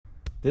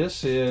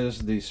This is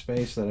the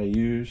space that I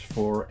use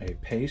for a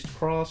paste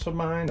cross of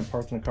mine, a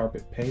Parthenon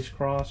carpet paste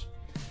cross.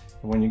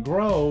 And when you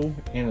grow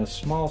in a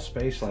small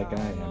space like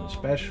I am,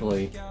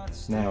 especially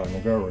now in the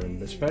grow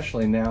room,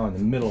 especially now in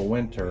the middle of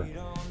winter,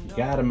 you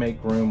gotta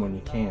make room when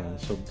you can.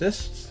 So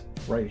this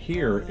right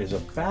here is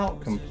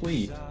about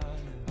complete.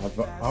 I've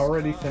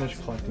already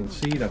finished collecting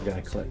seed. I've got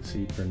to collect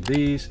seed from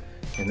these,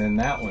 and then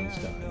that one's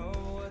done.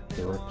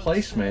 The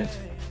replacement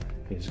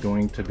is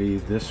going to be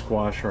this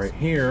squash right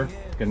here.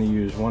 I'm going to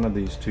use one of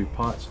these two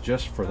pots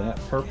just for that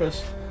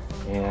purpose,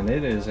 and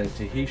it is a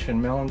Tahitian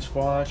melon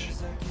squash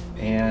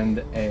and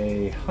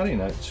a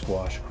Honeynut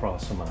squash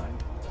cross of mine.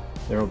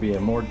 There will be a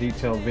more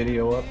detailed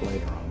video up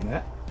later on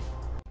that.